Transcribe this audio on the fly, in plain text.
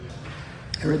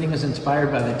Everything is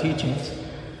inspired by the teachings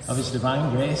of His Divine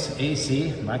Grace,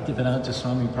 A.C. Bhaktivedanta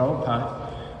Swami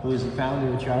Prabhupada, who is the founder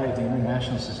and chair of the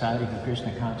International Society for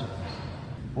Krishna Consciousness.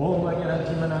 Om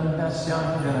Bhagavate Manandasya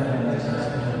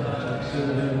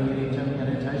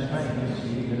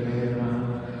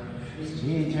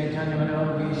Sri Chaitanya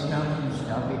Manobhishtam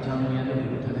Stapitam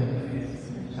Yadavutade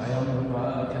Sayam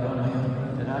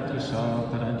Bhagavatam Tadati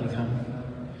Saparantikam.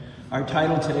 Our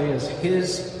title today is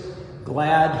His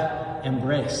Glad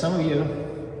Embrace. Some of you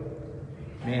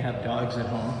may have dogs at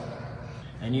home,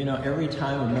 and you know every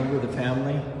time a member of the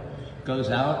family goes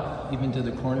out, even to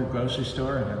the corner grocery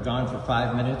store, and they're gone for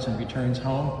 5 minutes and returns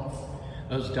home,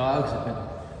 those dogs have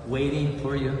been waiting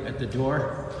for you at the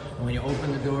door. And when you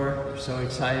open the door, they're so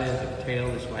excited, their tail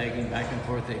is wagging back and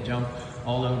forth, they jump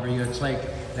all over you. It's like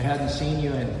they hadn't seen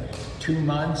you in 2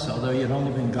 months, although you'd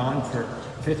only been gone for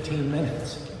 15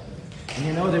 minutes. And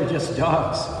you know they're just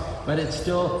dogs, but it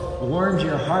still warms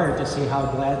your heart to see how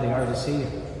glad they are to see you.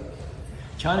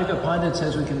 Chanakya Pandit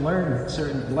says we can learn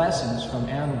certain lessons from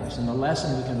animals, and the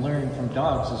lesson we can learn from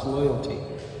dogs is loyalty.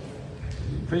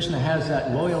 Krishna has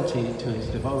that loyalty to his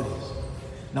devotees.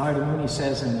 Narada Muni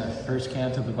says in the first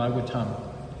canto of the Bhagavatam,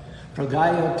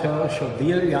 Pragayato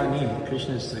Shoviryani,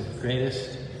 Krishna is the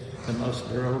greatest, the most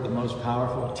thorough, the most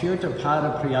powerful.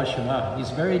 Tirthapada Priyashava,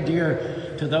 he's very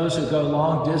dear to those who go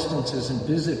long distances and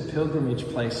visit pilgrimage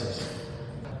places.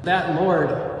 That Lord,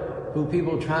 who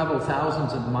people travel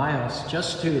thousands of miles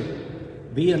just to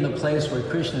be in the place where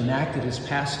Krishna enacted his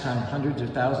pastime hundreds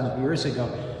of thousands of years ago,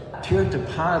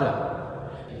 Tirthapada,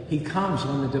 he comes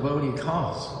when the devotee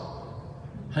calls.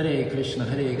 Hare Krishna,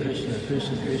 Krishna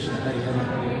Krishna, Hare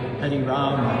Hare, Hare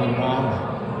Rama,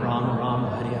 Rama Rama,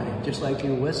 Hare Hare. Just like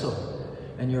you whistle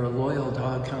and your loyal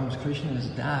dog comes, Krishna is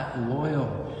that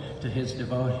loyal to his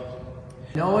devotee.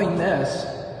 Knowing this,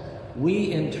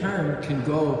 we in turn can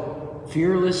go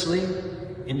fearlessly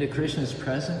into Krishna's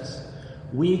presence.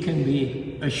 We can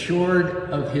be assured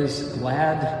of his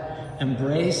glad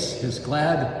embrace, his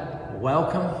glad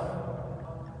welcome.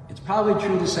 It's probably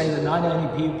true to say that not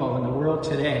many people in the world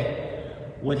today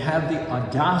would have the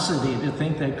audacity to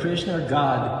think that Krishna or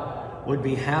God would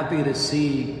be happy to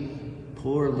see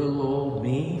poor little old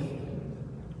me.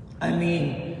 I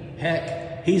mean,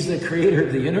 heck, he's the creator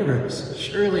of the universe.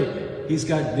 Surely he's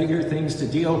got bigger things to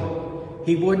deal with.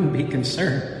 He wouldn't be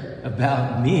concerned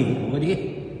about me, would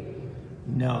he?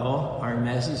 No, our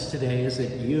message today is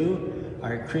that you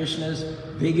are Krishna's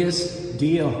biggest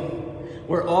deal.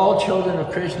 We're all children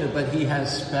of Krishna, but he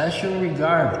has special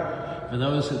regard for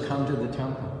those who come to the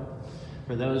temple,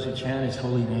 for those who chant his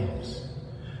holy names.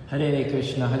 Hare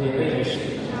Krishna,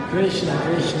 Krishna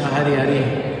Krishna, Hare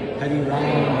Hare, Hare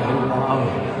Rama, Rama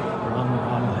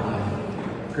Rama, Hare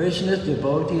Hare. Krishna's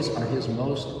devotees are his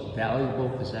most valuable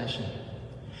possession.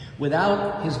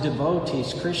 Without his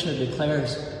devotees, Krishna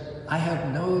declares, I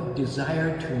have no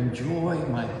desire to enjoy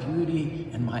my beauty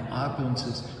and my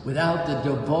opulences. Without the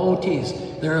devotees,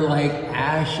 they're like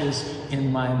ashes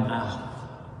in my mouth.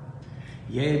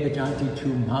 Ye bhajanti tu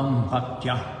mam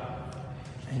bhaktya.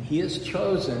 And he has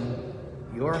chosen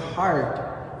your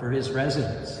heart for his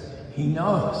residence. He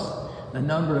knows the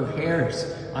number of hairs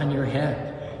on your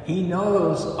head. He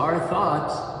knows our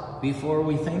thoughts before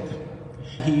we think them.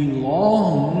 He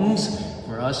longs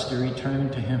for us to return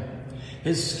to him.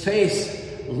 His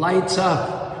face lights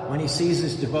up when he sees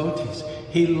his devotees.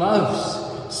 He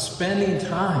loves spending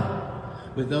time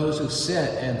with those who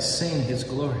sit and sing his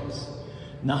glories.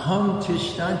 Naham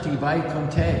tishtanti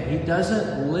vaikunte. He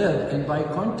doesn't live in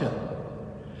Vaikuntha.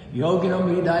 Yoginam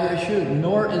hridayashu,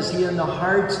 nor is he in the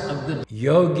hearts of the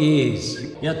yogis.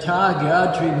 Yata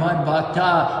gyatri mad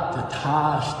bhakta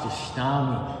tatash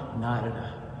tishtami narada.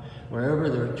 Wherever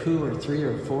there are 2 or 3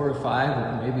 or 4 or 5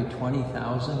 or maybe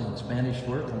 20,000 in Spanish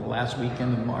work on the last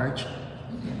weekend of March,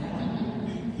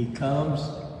 he comes,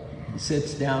 he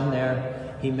sits down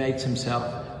there, he makes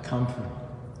himself comfortable.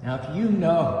 Now, if you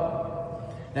know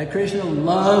that Krishna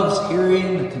loves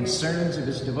hearing the concerns of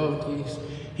his devotees,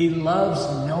 he loves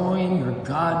knowing your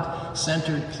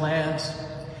God-centered plans,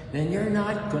 then you're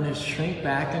not going to shrink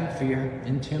back in fear,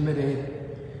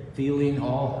 intimidated, feeling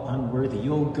all unworthy.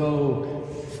 You'll go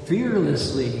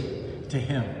fearlessly to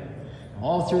him.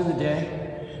 All through the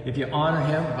day, if you honor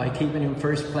him by keeping him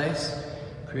first place,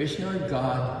 Krishna or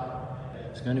God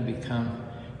is going to become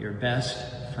your best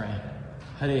friend.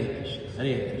 Hare Krishna,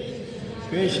 Hare Krishna,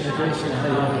 Krishna Krishna,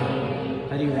 Hare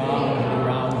Hare, Hare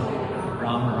Rama,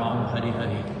 Rama Rama, Hare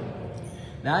Hare.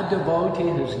 That devotee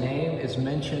whose name is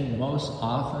mentioned most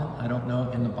often, I don't know,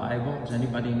 in the Bible, does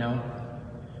anybody know?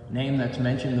 Name that's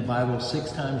mentioned in the Bible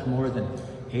 6 times more than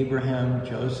Abraham,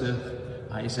 Joseph,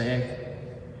 Isaac.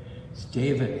 It's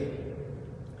David.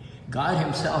 God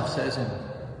himself says in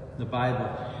the Bible,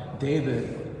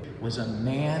 David was a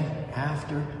man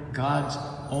after God's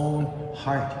own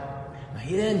heart. Now,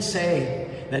 he didn't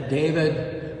say that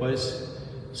David was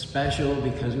special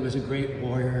because he was a great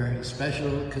warrior,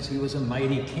 special because he was a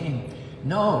mighty king.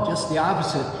 No, just the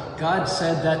opposite. God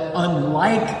said that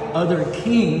unlike other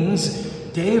kings,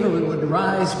 David would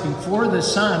rise before the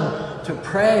sun to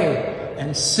pray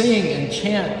and sing and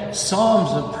chant psalms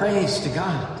of praise to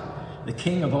God, the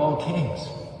King of all kings,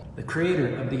 the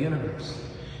creator of the universe.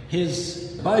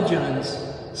 His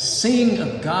bhajans sing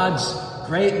of God's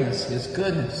greatness, his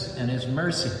goodness and his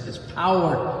mercy, his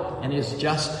power and his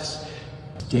justice.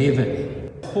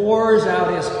 David pours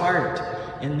out his heart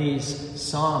in these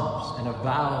psalms and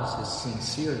avows his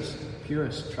sincerest,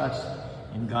 purest trust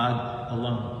in God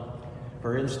alone.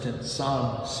 For instance,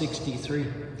 Psalm 63.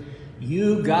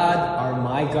 You, God, are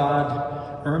my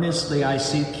God. Earnestly I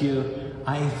seek you.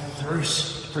 I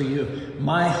thirst for you.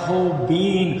 My whole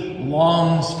being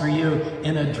longs for you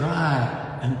in a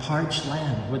dry and parched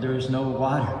land where there is no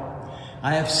water.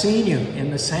 I have seen you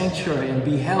in the sanctuary and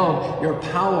beheld your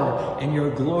power and your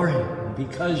glory.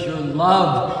 Because your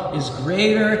love is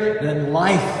greater than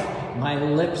life, my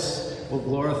lips will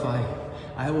glorify you.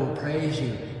 I will praise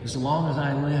you as long as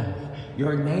I live.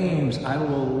 Your names I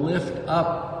will lift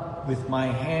up with my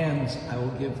hands. I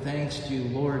will give thanks to you,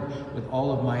 Lord, with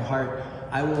all of my heart.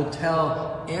 I will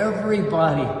tell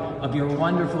everybody of your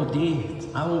wonderful deeds.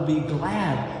 I will be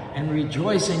glad and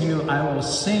rejoice in you. I will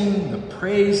sing the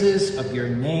praises of your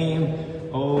name,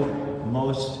 O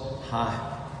Most High.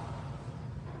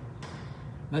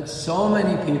 But so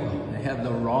many people, they have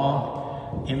the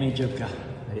wrong image of God.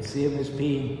 They see him as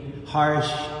being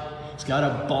harsh. He's got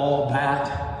a ball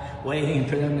bat waiting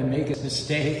for them to make a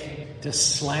mistake, to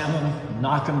slam him,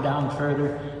 knock him down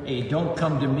further. Hey, don't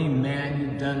come to me, man.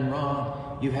 You've done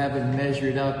wrong. You haven't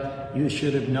measured up. You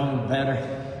should have known better.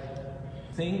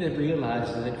 The thing to realize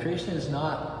is that Krishna is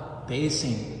not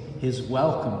basing his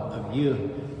welcome of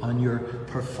you on your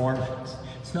performance.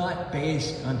 It's not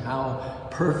based on how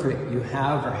perfect you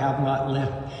have or have not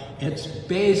lived. It's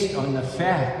based on the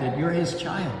fact that you're his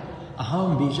child.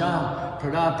 Aham bija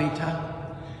pradapita.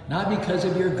 Not because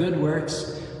of your good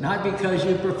works, not because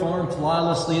you perform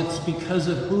flawlessly. It's because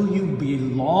of who you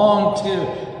belong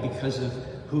to, because of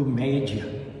who made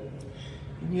you.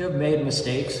 And you have made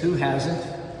mistakes. Who hasn't?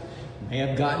 May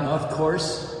have gotten off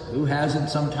course. Who hasn't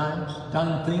sometimes?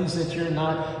 Done things that you're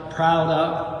not proud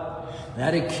of.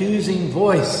 That accusing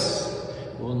voice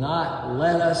will not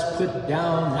let us put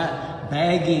down that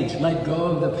baggage, let go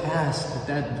of the past. But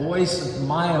that voice of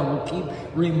Maya will keep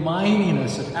reminding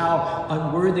us of how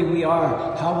unworthy we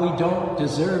are, how we don't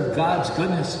deserve God's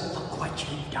goodness. Look what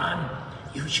you've done.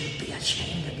 You should be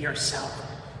ashamed of yourself.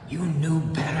 You knew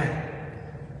better.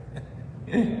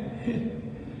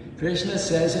 Krishna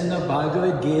says in the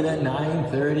Bhagavad Gita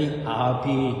 9:30,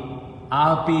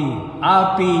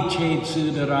 Api chet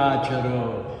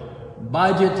sudaracharo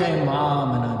bhajate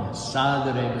mamananya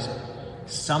sadare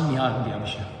samyak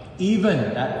vyamsha.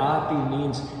 Even, that api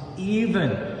means even.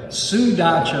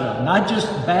 Sudachara, not just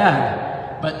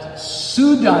bad, but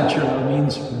sudachara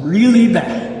means really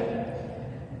bad.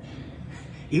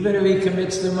 Even if he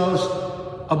commits the most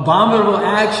abominable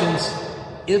actions,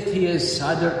 if he is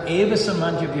sadar eva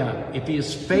samanjavya, if he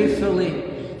is faithfully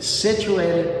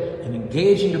situated and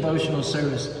engaged in devotional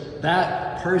service,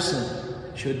 that person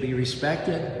should be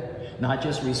respected. Not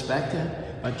just respected,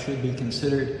 but should be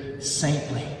considered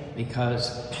saintly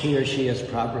because he or she is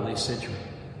properly situated.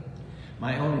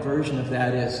 My own version of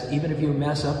that is, even if you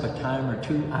mess up a time or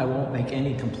two, I won't make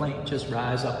any complaint. Just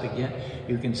rise up again.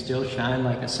 You can still shine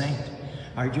like a saint.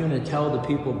 Arjuna, tell the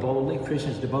people boldly,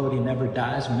 Krishna's devotee never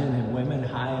dies, men and women,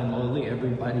 high and lowly,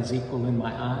 everybody's equal in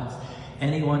my eyes.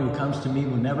 Anyone who comes to me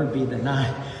will never be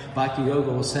denied. Bhakti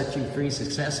Yoga will set you free.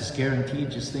 Success is guaranteed.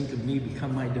 Just think of me,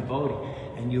 become my devotee,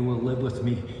 and you will live with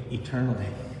me eternally.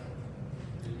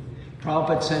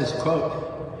 Prabhupada says, quote,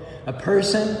 a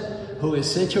person who is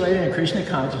situated in Krishna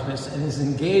consciousness and is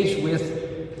engaged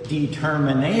with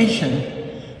determination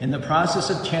in the process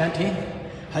of chanting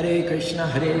Hare Krishna,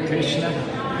 Krishna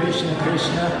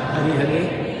Krishna, Hare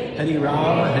Hare, Hare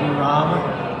Rama,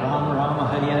 Rama Rama,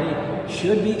 Hare Hare,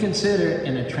 should be considered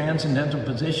in a transcendental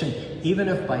position, even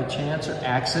if by chance or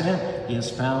accident he is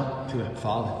found to have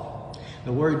fallen.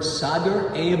 The word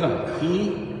sadur eva,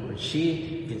 he or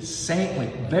she is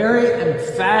saintly, very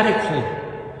emphatically.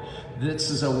 This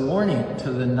is a warning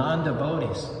to the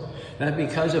non-devotees that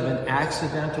because of an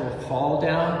accidental fall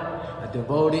down, a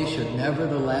devotee should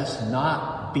nevertheless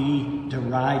not be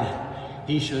derided.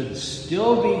 he should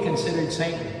still be considered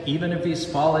saintly, even if he's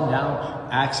fallen down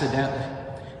accidentally.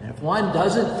 And if one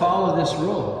doesn't follow this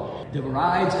rule,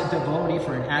 derides a devotee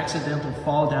for an accidental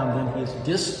fall down, then he is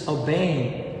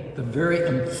disobeying the very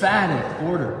emphatic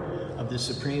order of the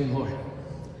Supreme Lord.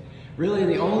 Really,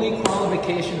 the only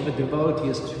qualification of a devotee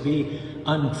is to be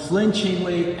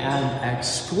unflinchingly and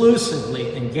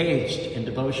exclusively engaged in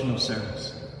devotional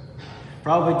service.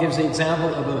 Prabhupada gives the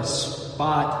example of a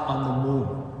spot on the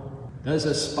moon. Does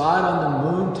a spot on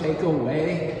the moon take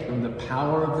away from the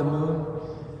power of the moon?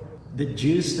 The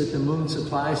juice that the moon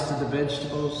supplies to the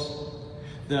vegetables?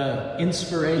 The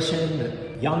inspiration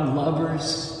that young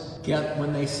lovers get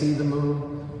when they see the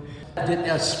moon? Did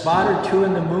a spot or two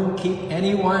in the moon keep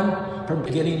anyone from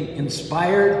getting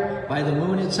inspired by the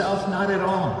moon itself? Not at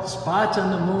all. Spots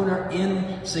on the moon are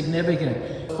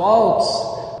insignificant.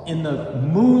 Faults in the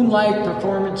moon-like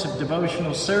performance of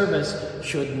devotional service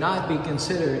should not be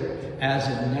considered as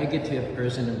a negative or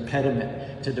as an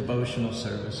impediment to devotional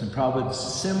service. And probably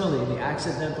similarly, the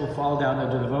accidental fall down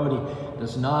of the devotee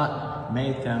does not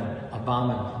make them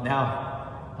abominable.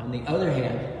 Now, on the other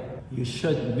hand, you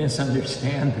shouldn't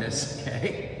misunderstand this,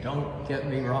 okay? Don't get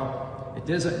me wrong. It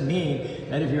doesn't mean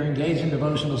that if you're engaged in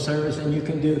devotional service and you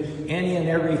can do any and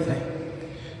everything.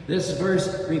 This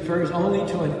verse refers only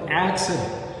to an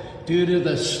accident due to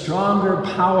the stronger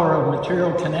power of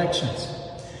material connections.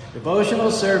 Devotional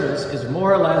service is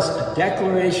more or less a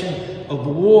declaration of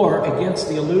war against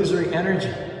the illusory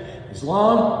energy. As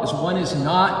long as one is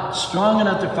not strong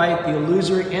enough to fight the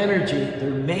illusory energy, there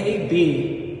may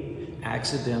be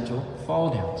accidental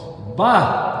fall downs.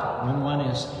 But when one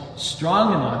is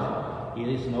strong enough,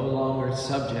 he is no longer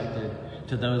subjected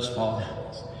to those fall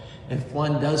downs. If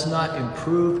one does not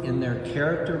improve in their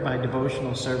character by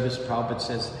devotional service, Prabhupada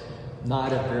says,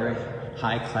 not a very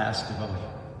high-class devotee.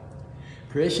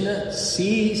 Krishna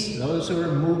sees those who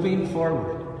are moving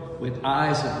forward with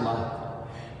eyes of love.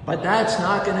 But that's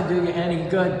not going to do you any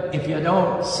good if you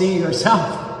don't see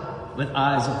yourself with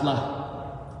eyes of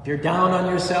love. If you're down on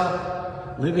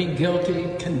yourself, living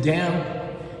guilty, condemned,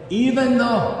 even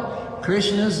though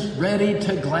Krishna's ready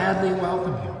to gladly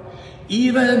welcome you,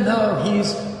 even though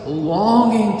he's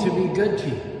longing to be good to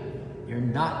you, you're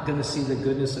not going to see the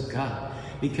goodness of God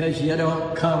because you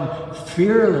don't come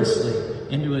fearlessly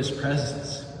into his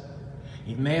presence.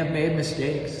 You may have made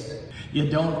mistakes. You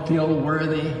don't feel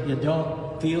worthy. You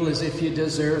don't feel as if you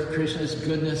deserve Krishna's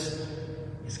goodness.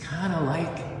 It's kind of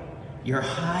like you're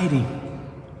hiding.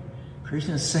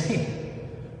 Krishna's saying,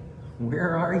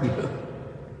 where are you?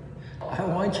 I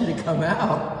want you to come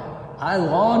out. I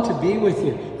long to be with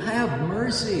you. I have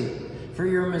mercy for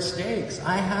your mistakes.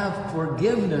 I have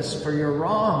forgiveness for your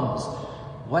wrongs.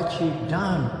 What you've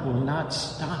done will not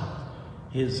stop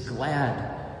his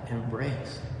glad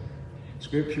embrace.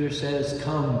 Scripture says,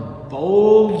 come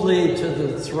boldly to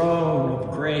the throne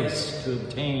of grace to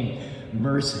obtain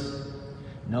mercy.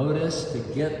 Notice, to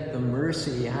get the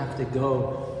mercy, you have to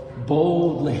go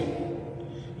boldly.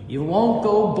 You won't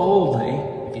go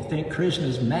boldly if you think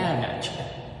Krishna's mad at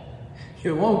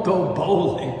you. You won't go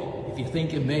boldly if you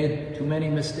think you made too many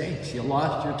mistakes. You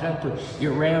lost your temper.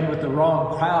 You ran with the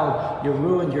wrong crowd. You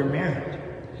ruined your marriage.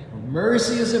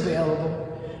 Mercy is available.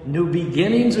 New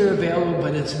beginnings are available,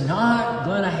 but it's not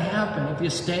going to happen if you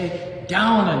stay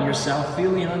down on yourself,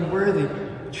 feeling unworthy.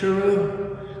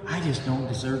 True, I just don't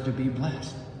deserve to be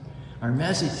blessed. Our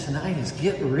message tonight is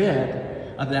get rid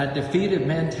of that defeated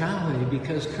mentality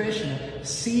because Krishna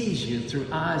sees you through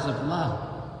eyes of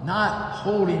love, not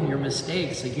holding your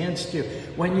mistakes against you.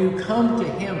 When you come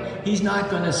to him, he's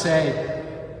not going to say,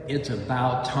 it's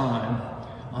about time.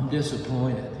 I'm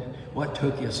disappointed. What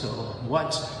took you so long?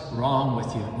 What's wrong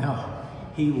with you? No,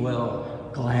 he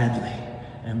will gladly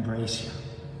embrace you.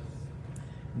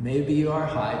 Maybe you are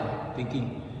hiding,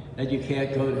 thinking that you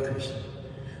can't go to Krishna.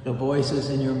 The voices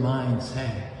in your mind say,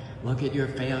 look at your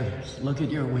failures. Look at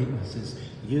your weaknesses.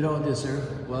 You don't deserve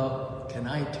it. Well, can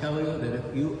I tell you that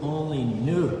if you only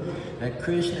knew that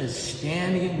Krishna is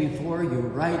standing before you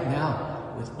right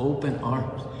now with open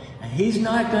arms, and he's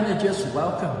not going to just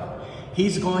welcome you.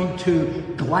 He's going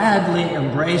to gladly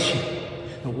embrace you.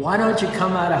 But why don't you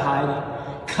come out of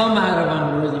hiding, come out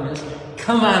of unworthiness,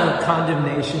 come out of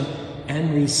condemnation,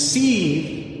 and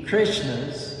receive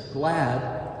Krishna's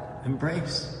glad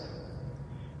embrace?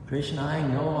 Krishna, I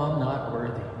know I'm not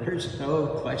worthy. There's no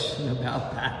question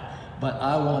about that. But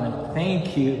I want to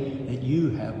thank you that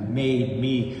you have made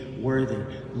me worthy.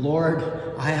 Lord,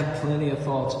 I have plenty of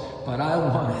faults, but I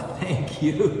want to thank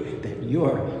you that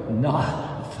you're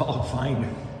not a fault finder.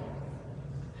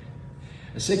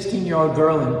 A 16-year-old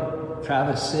girl in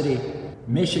Traverse City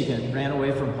Michigan, ran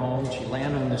away from home. She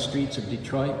landed on the streets of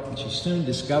Detroit, and she soon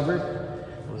discovered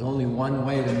there was only one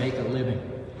way to make a living.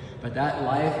 But that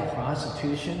life of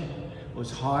prostitution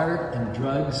was hard, and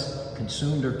drugs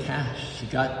consumed her cash. She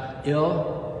got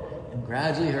ill, and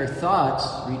gradually her thoughts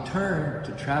returned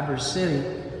to Traverse City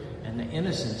and the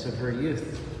innocence of her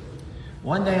youth.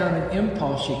 One day on an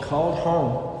impulse, she called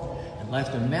home and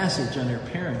left a message on her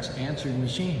parents' answering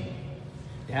machine.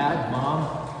 Dad,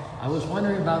 Mom, I was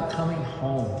wondering about coming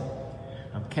home.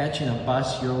 I'm catching a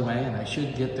bus your way, and I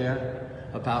should get there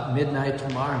about midnight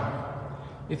tomorrow.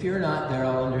 If you're not there,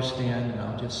 I'll understand, and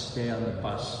I'll just stay on the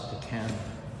bus to Canada.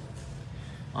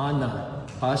 On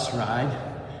the bus ride,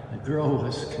 the girl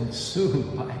was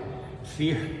consumed by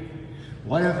fear.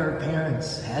 What if her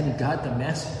parents hadn't got the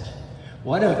message?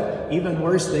 What if, even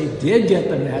worse, they did get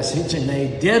the message and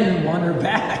they didn't want her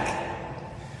back?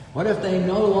 What if they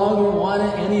no longer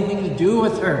wanted anything to do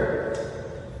with her?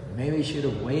 Maybe she should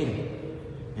have waited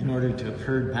in order to have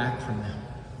heard back from them.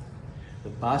 The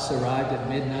bus arrived at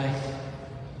midnight.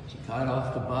 She got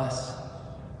off the bus,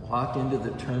 walked into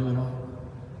the terminal,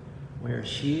 where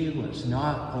she was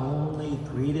not only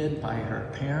greeted by her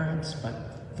parents, but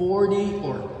 40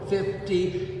 or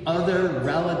 50 other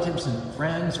relatives and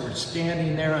friends were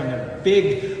standing there on a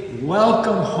big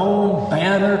welcome home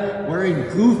banner, wearing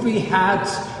goofy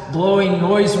hats, blowing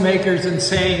noisemakers and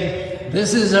saying,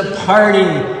 "This is a party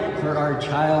for our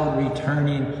child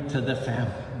returning to the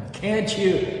family." Can't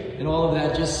you, in all of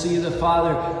that, just see the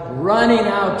father running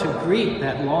out to greet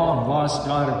that long lost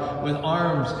daughter with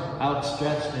arms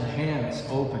outstretched and hands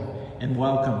open and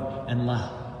welcome and love?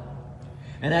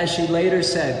 And as she later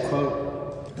said,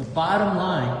 quote, "The bottom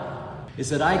line is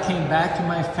that I came back to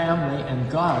my family and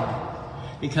God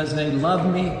because they loved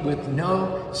me with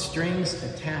no strings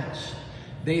attached.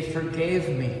 They forgave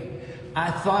me. I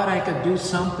thought I could do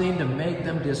something to make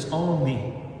them disown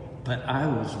me, but I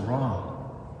was wrong."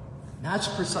 That's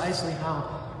precisely how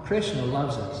Krishna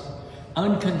loves us,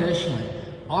 unconditionally,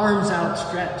 arms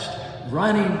outstretched,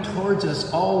 running towards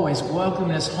us always,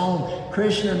 welcoming us home.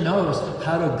 Krishna knows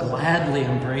how to gladly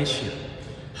embrace you.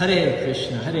 Hare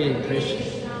Krishna, Krishna,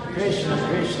 Krishna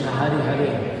Krishna, Hare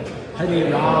Hare,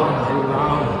 Hare Ram,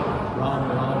 Ram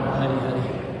Ram, Hare Hare.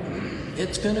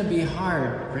 It's going to be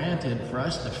hard, granted, for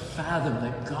us to fathom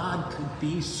that God could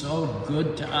be so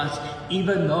good to us,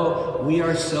 even though we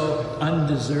are so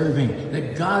undeserving.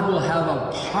 That God will have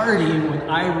a party when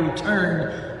I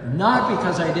return, not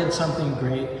because I did something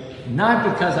great, not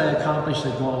because I accomplished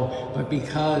a goal, but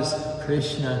because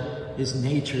Krishna, his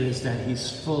nature is that he's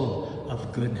full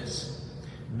of goodness.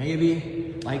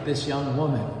 Maybe, like this young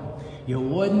woman, you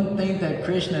wouldn't think that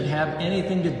Krishna would have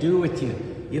anything to do with you.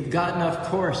 You've gotten off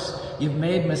course, you've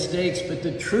made mistakes, but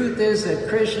the truth is that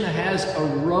Krishna has a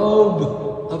robe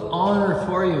of honor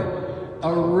for you,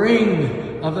 a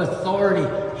ring of authority.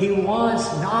 He wants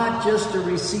not just to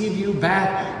receive you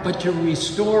back, but to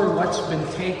restore what's been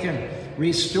taken.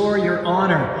 Restore your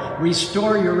honor,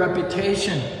 restore your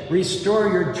reputation, restore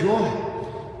your joy.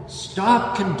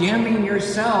 Stop condemning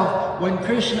yourself when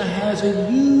Krishna has a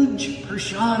huge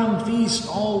prasadam feast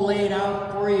all laid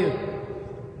out for you.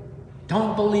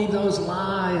 Don't believe those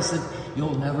lies that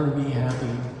you'll never be happy,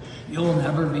 you'll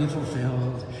never be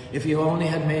fulfilled, if you only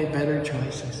had made better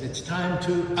choices. It's time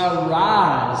to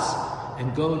arise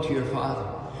and go to your Father.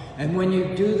 And when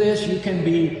you do this, you can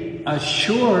be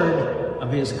assured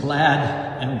of his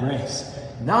glad embrace.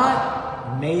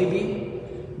 Not maybe,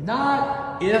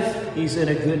 not if he's in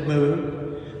a good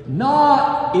mood,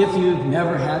 not if you've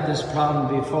never had this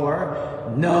problem before.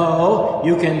 No,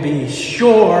 you can be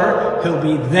sure he'll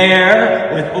be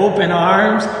there with open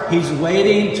arms. He's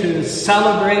waiting to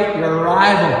celebrate your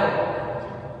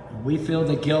arrival. We feel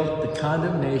the guilt, the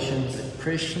condemnation that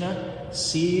Krishna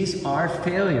sees our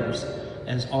failures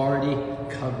as already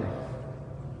covered.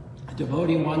 A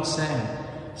devotee once sang,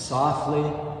 softly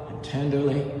and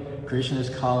tenderly, Krishna is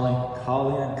calling,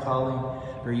 calling and calling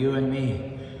for you and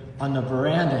me. On the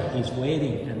veranda, he's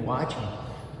waiting and watching,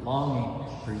 longing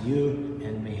for you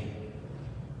and me.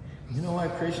 You know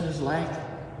what Krishna's like?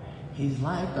 He's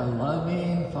like a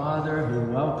loving father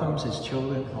who welcomes his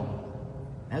children home.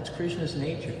 That's Krishna's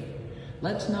nature.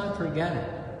 Let's not forget it.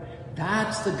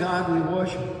 That's the God we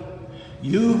worship.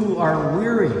 You who are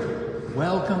weary,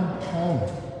 welcome home.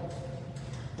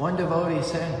 One devotee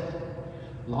said,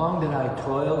 long did I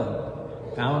toil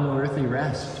and found no earthly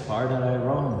rest. Far did I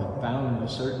roam and found no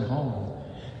certain home.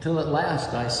 Till at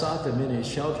last I sought them in his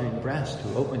sheltering breast,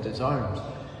 who opened his arms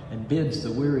and bids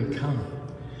the weary come.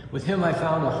 With him I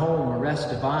found a home, a rest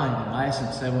divine, and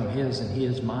licensed them of his, and he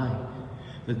is mine.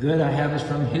 The good I have is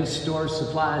from his store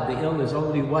supplied. The ill is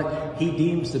only what he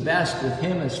deems the best. With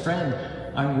him as friend,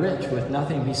 I'm rich with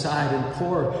nothing beside, and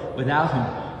poor without him,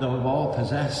 though of all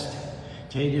possessed.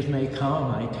 Changes may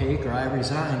come, I take or I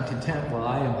resign, content while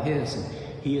I am his and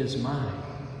he is mine.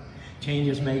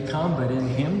 Changes may come, but in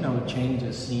him no change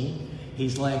is seen.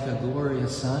 He's like a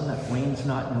glorious sun that wanes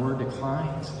not nor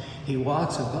declines. He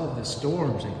walks above the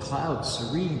storms and clouds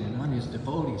serene, and on his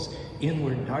devotees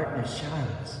inward darkness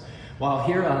shines. While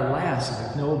here, alas,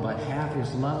 I know but half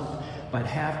his love, but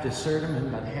half discern him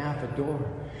and but half adore.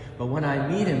 But when I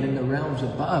meet him in the realms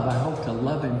above, I hope to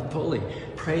love him fully,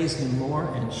 praise him more,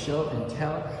 and show and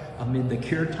tell amid the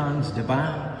kirtans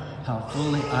divine how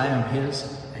fully I am his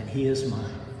and he is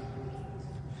mine.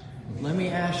 Let me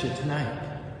ask you tonight,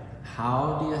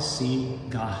 how do you see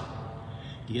God?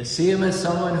 Do you see him as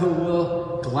someone who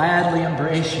will gladly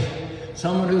embrace you?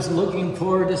 Someone who's looking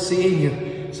forward to seeing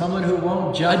you? Someone who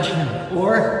won't judge him?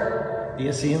 Or do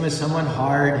you see him as someone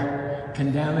hard,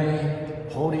 condemning,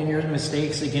 holding your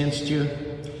mistakes against you?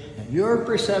 And your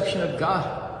perception of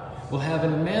God will have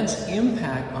an immense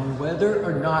impact on whether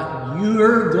or not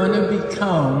you're going to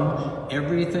become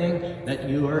everything that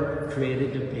you are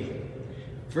created to be.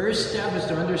 First step is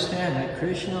to understand that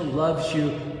Krishna loves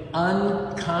you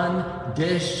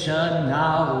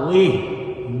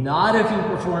unconditionally. Not if you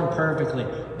perform perfectly,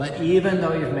 but even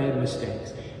though you've made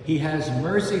mistakes. He has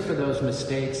mercy for those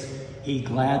mistakes. He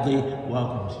gladly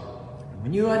welcomes you.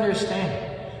 When you understand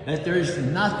that there's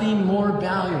nothing more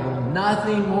valuable,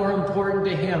 nothing more important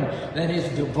to him than his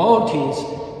devotees,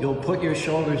 you'll put your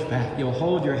shoulders back, you'll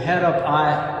hold your head up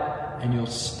high, and you'll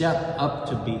step up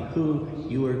to be who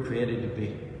you were created to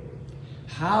be.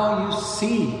 How you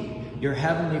see your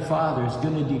Heavenly Father is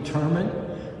going to determine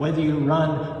whether you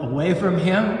run away from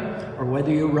him or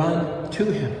whether you run to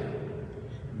him.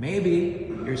 Maybe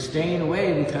you're staying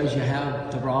away because you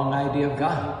have the wrong idea of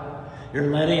God.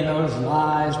 You're letting those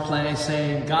lies play,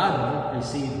 saying, God won't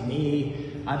receive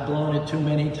me. I've blown it too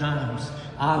many times.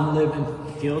 I'm living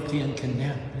guilty and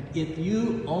condemned. If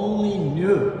you only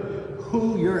knew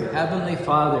who your Heavenly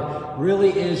Father really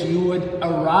is, you would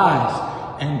arise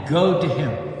and go to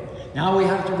him. Now we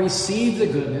have to receive the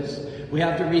goodness, we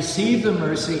have to receive the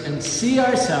mercy, and see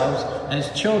ourselves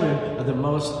as children of the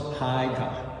Most High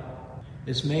God.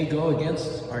 This may go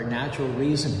against our natural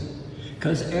reasoning,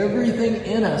 because everything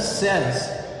in us says,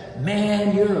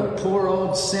 man, you're a poor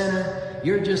old sinner,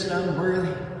 you're just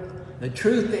unworthy. The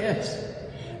truth is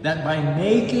that by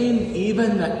making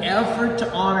even the effort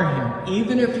to honor him,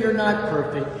 even if you're not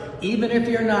perfect, even if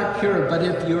you're not pure, but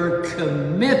if you're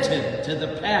committed to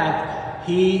the path,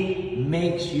 he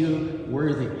makes you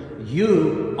worthy.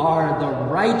 You are the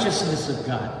righteousness of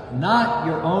God, not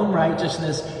your own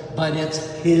righteousness, but it's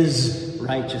his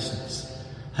righteousness.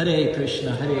 Hare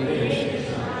Krishna, Hare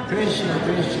Krishna, Krishna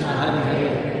Krishna, Hare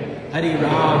Hare, Hare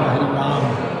Rama,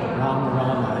 Rama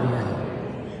Rama, Hare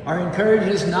Hare. Our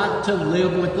encouragement is not to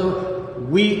live with the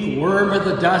weak worm of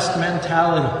the dust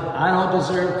mentality. I don't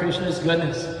deserve Krishna's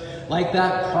goodness. Like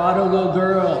that prodigal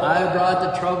girl, I brought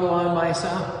the trouble on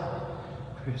myself.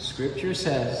 Scripture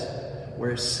says,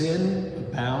 where sin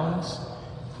abounds,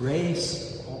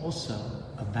 grace also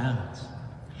abounds.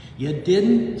 You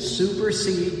didn't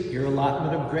supersede your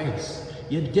allotment of grace.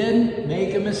 You didn't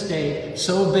make a mistake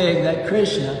so big that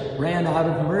Krishna ran out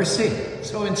of mercy.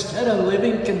 So instead of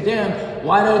living condemned,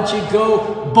 why don't you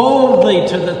go boldly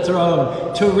to the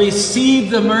throne to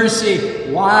receive the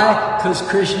mercy? Why? Because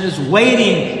Krishna is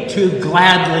waiting to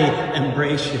gladly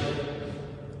embrace you.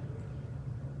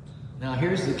 Now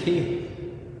here's the key.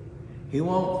 He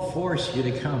won't force you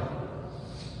to come.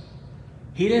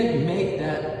 He didn't make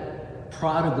that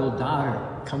prodigal daughter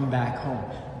come back home.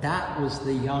 That was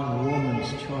the young woman's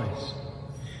choice.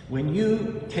 When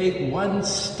you take one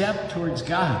step towards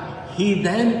God, he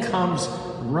then comes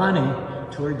running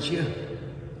towards you.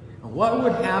 What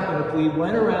would happen if we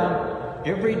went around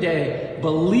every day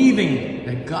believing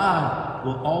that God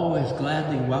will always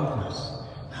gladly welcome us?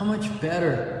 How much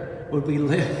better would we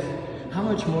live? How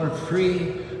much more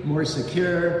free, more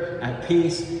secure, at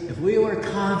peace, if we were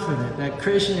confident that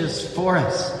Krishna is for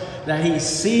us, that he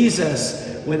sees us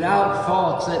without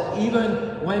faults, that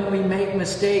even when we make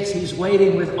mistakes, he's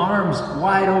waiting with arms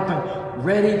wide open,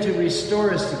 ready to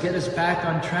restore us, to get us back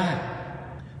on track.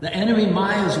 The enemy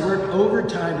Maya has worked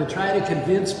overtime to try to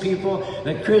convince people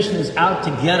that Krishna is out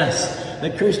to get us,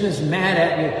 that Krishna is mad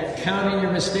at you, counting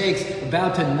your mistakes,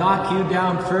 about to knock you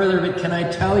down further. But can I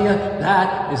tell you,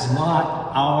 that is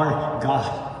not our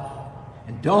God.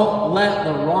 And don't let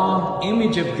the wrong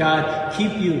image of God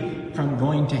keep you from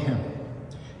going to him.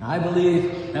 Now, I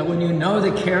believe that when you know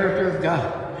the character of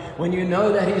God, when you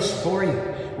know that he's for you,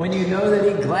 when you know that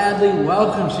he gladly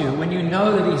welcomes you, when you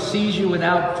know that he sees you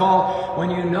without fault,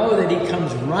 when you know that he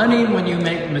comes running when you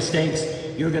make mistakes,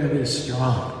 you're going to be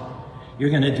strong. You're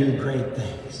going to do great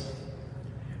things.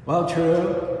 Well,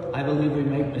 true, I believe we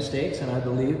make mistakes, and I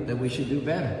believe that we should do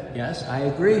better. Yes, I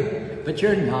agree. But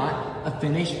you're not a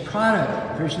finished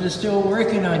product. Krishna is still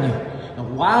working on you.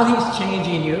 And while he's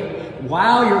changing you,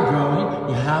 while you're growing,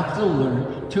 you have to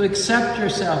learn to accept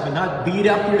yourself and not beat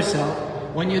up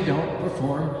yourself when you don't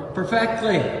perform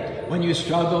perfectly. When you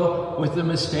struggle with the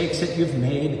mistakes that you've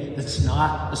made, that's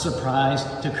not a surprise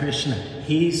to Krishna.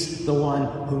 He's the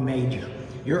one who made you.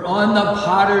 You're on the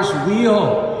potter's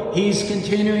wheel. He's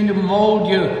continuing to mold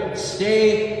you.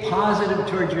 Stay positive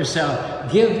toward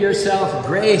yourself. Give yourself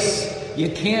grace. You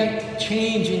can't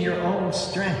change in your own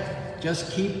strength.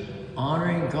 Just keep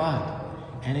honoring God.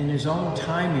 And in his own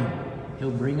timing,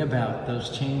 he'll bring about those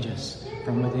changes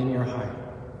from within your heart.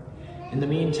 In the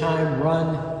meantime,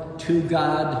 run to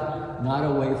God, not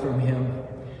away from him.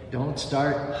 Don't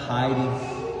start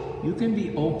hiding. You can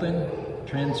be open,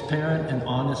 transparent, and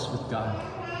honest with God.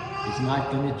 He's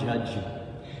not going to judge you.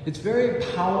 It's very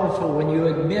powerful when you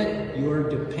admit your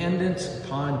dependence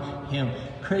upon him.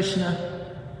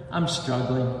 Krishna, I'm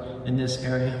struggling in this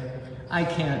area. I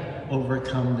can't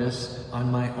overcome this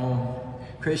on my own.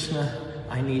 Krishna,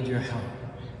 I need your help.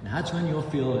 And that's when you'll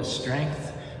feel a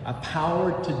strength, a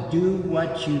power to do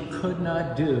what you could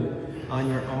not do on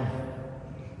your own.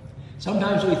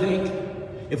 Sometimes we think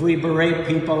if we berate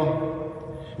people,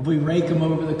 if we rake them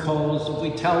over the coals, if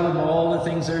we tell them all the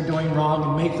things they're doing wrong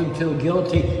and make them feel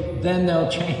guilty, then they'll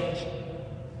change.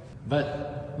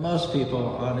 But most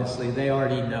people, honestly, they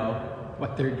already know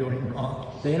what they're doing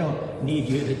wrong. They don't need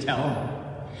you to tell them.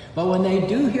 But when they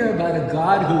do hear about a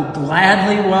God who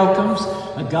gladly welcomes,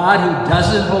 a God who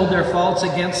doesn't hold their faults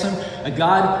against them, a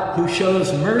God who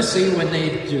shows mercy when they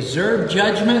deserve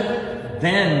judgment,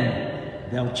 then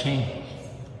they'll change.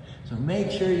 So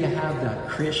make sure you have the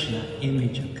Krishna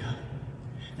image of God,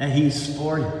 that he's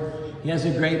for you. He has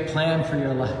a great plan for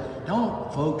your life.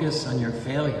 Don't focus on your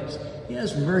failures. He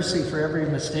has mercy for every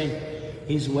mistake.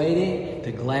 He's waiting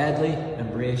to gladly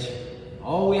embrace you.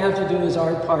 All we have to do is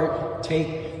our part,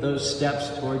 take those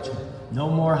steps towards him. No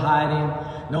more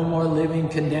hiding, no more living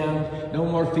condemned, no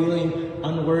more feeling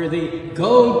unworthy.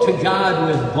 Go to God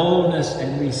with boldness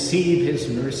and receive his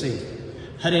mercy.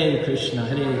 Hare Krishna,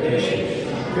 Hare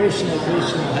Krishna, Krishna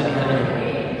Krishna, Hare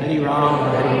Hare, Hare Rama,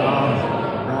 Hare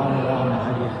Rama, Rama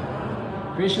Rama,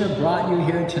 Hare. Krishna brought you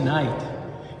here tonight.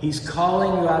 He's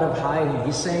calling you out of hiding.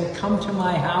 He's saying, come to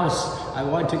my house. I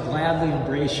want to gladly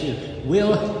embrace you.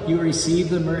 Will you receive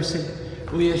the mercy?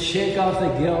 Will you shake off the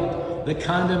guilt, the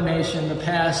condemnation, the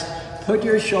past? Put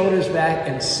your shoulders back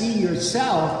and see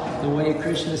yourself the way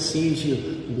Krishna sees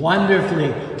you,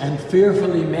 wonderfully and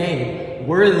fearfully made,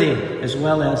 worthy as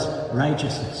well as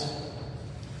righteousness.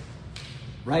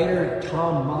 Writer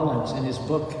Tom Mullins, in his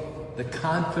book, The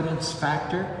Confidence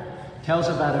Factor, tells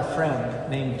about a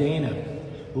friend named Dana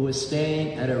who was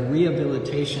staying at a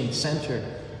rehabilitation center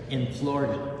in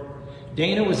Florida.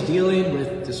 Dana was dealing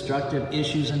with destructive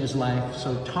issues in his life,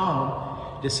 so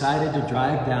Tom decided to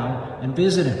drive down and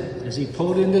visit him. As he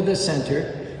pulled into the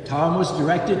center, Tom was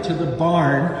directed to the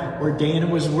barn where Dana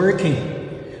was working.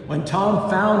 When Tom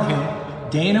found him,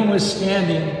 Dana was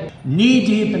standing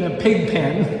knee-deep in a pig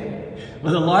pen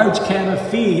with a large can of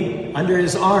feed under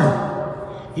his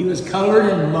arm. He was covered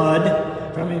in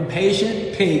mud from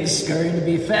impatient pigs scurrying to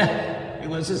be fed. It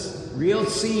was a real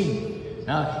scene.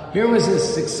 Now, here was a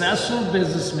successful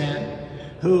businessman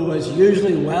who was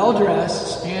usually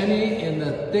well-dressed, standing in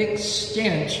the thick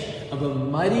stench of a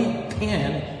muddy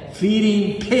pen,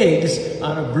 feeding pigs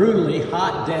on a brutally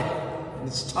hot day.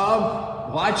 As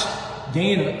Tom watched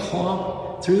Dana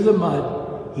clump through the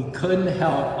mud, he couldn't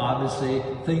help, obviously,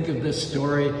 think of the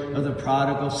story of the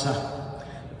prodigal son.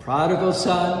 The prodigal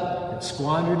son had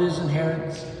squandered his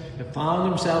inheritance, had found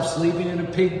himself sleeping in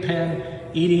a pig pen,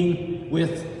 eating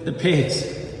with the pigs.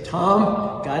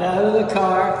 Tom got out of the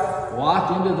car,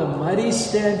 walked into the muddy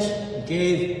stench, and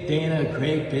gave Dana a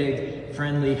great big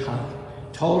friendly hug.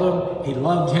 Told him he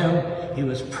loved him. He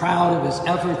was proud of his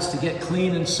efforts to get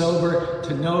clean and sober,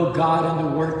 to know God and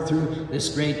to work through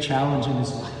this great challenge in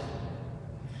his life.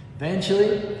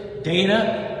 Eventually,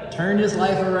 Dana turned his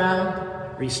life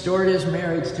around, restored his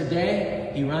marriage.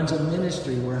 Today, he runs a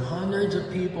ministry where hundreds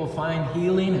of people find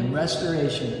healing and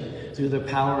restoration through the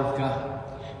power of God.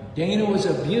 Dana was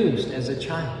abused as a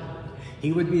child.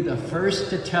 He would be the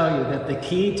first to tell you that the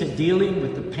key to dealing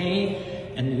with the pain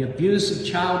And the abuse of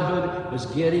childhood was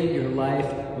getting your life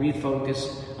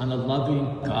refocused on a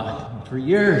loving God. For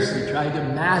years, he tried to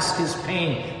mask his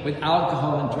pain with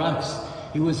alcohol and drugs.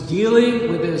 He was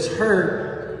dealing with his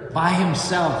hurt by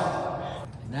himself.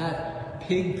 And that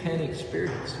pig pen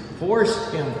experience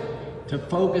forced him to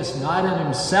focus not on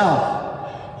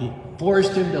himself. He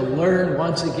forced him to learn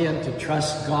once again to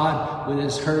trust God with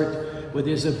his hurt, with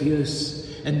his abuse,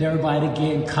 and thereby to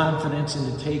gain confidence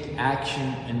and to take action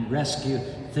and rescue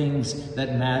things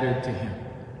that mattered to him.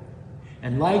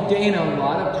 And like Dana, a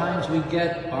lot of times we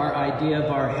get our idea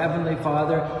of our Heavenly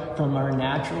Father from our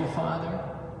natural father.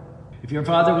 If your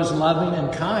father was loving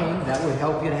and kind, that would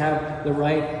help you to have the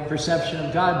right perception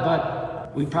of God.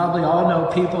 But we probably all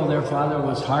know people, their father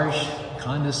was harsh,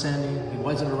 condescending. He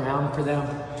wasn't around for them.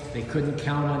 They couldn't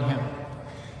count on him.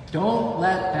 Don't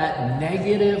let that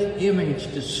negative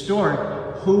image distort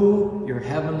who your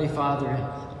Heavenly Father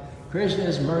is. Krishna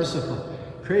is merciful.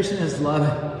 Krishna is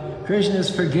loving. Krishna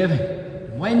is forgiving.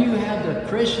 When you have the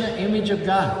Krishna image of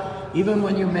God, even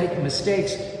when you make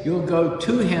mistakes, you'll go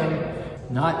to him,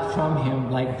 not from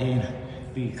him like Dana,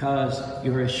 because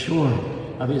you're assured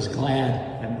of his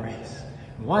glad embrace.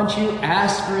 Once you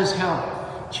ask for his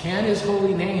help, chant his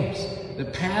holy names. The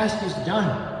past is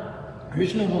done.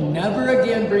 Krishna will never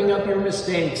again bring up your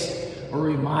mistakes or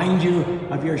remind you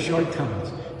of your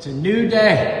shortcomings. It's a new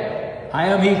day.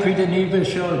 Ayam Krita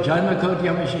Nivasho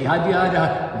Janmakotyamashi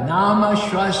Adyada Nama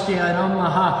Shrasti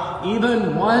Anamaha.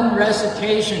 Even one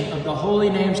recitation of the holy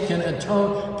names can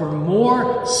atone for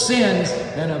more sins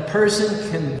than a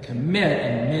person can commit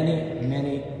in many,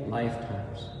 many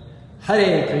lifetimes.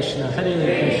 Hare Krishna,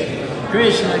 Hare Krishna,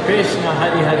 Krishna Krishna,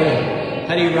 Hare Hare,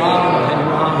 Hare Rama, Hare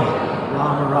Rama,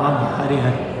 Rama Rama, Hare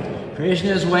Hare.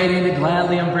 Krishna is waiting to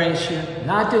gladly embrace you,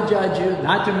 not to judge you,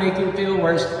 not to make you feel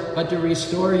worse, but to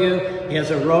restore you. He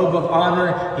has a robe of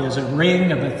honor. He has a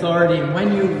ring of authority. And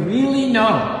when you really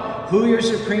know who your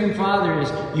Supreme Father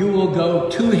is, you will go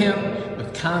to him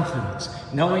with confidence,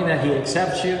 knowing that he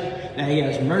accepts you, that he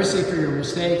has mercy for your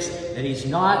mistakes, that he's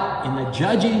not in the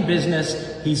judging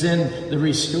business, he's in the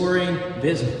restoring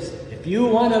business. If you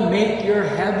want to make your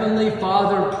Heavenly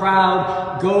Father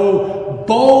proud, go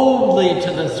boldly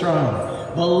to the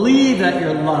throne. Believe that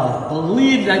you're loved.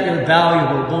 Believe that you're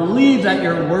valuable. Believe that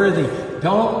you're worthy.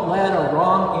 Don't let a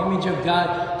wrong image of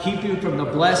God keep you from the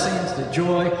blessings, the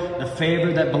joy, the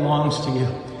favor that belongs to you.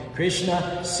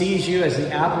 Krishna sees you as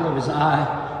the apple of his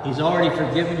eye. He's already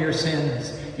forgiven your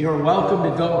sins. You're welcome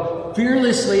to go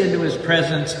fearlessly into his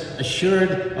presence,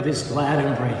 assured of his glad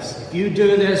embrace. If you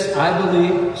do this, I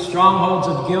believe strongholds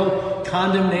of guilt,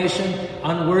 condemnation,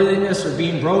 unworthiness are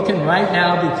being broken right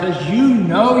now because you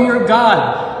know your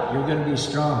God. You're going to be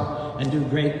strong and do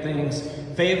great things.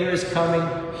 Favor is coming,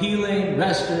 healing,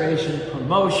 restoration,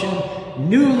 promotion,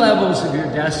 new levels of your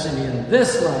destiny in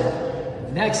this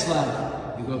life. Next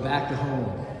life, you go back to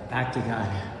home, back to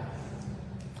God.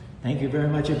 Thank you very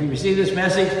much. If you receive this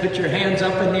message, put your hands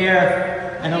up in the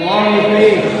air and along with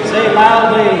me, say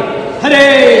loudly,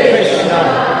 Hare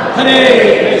Krishna,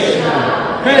 Hare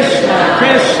Krishna, Krishna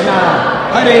Krishna,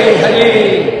 Hare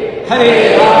Hare,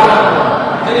 Hare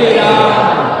Rama,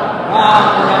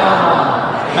 Rama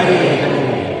Rama, Hare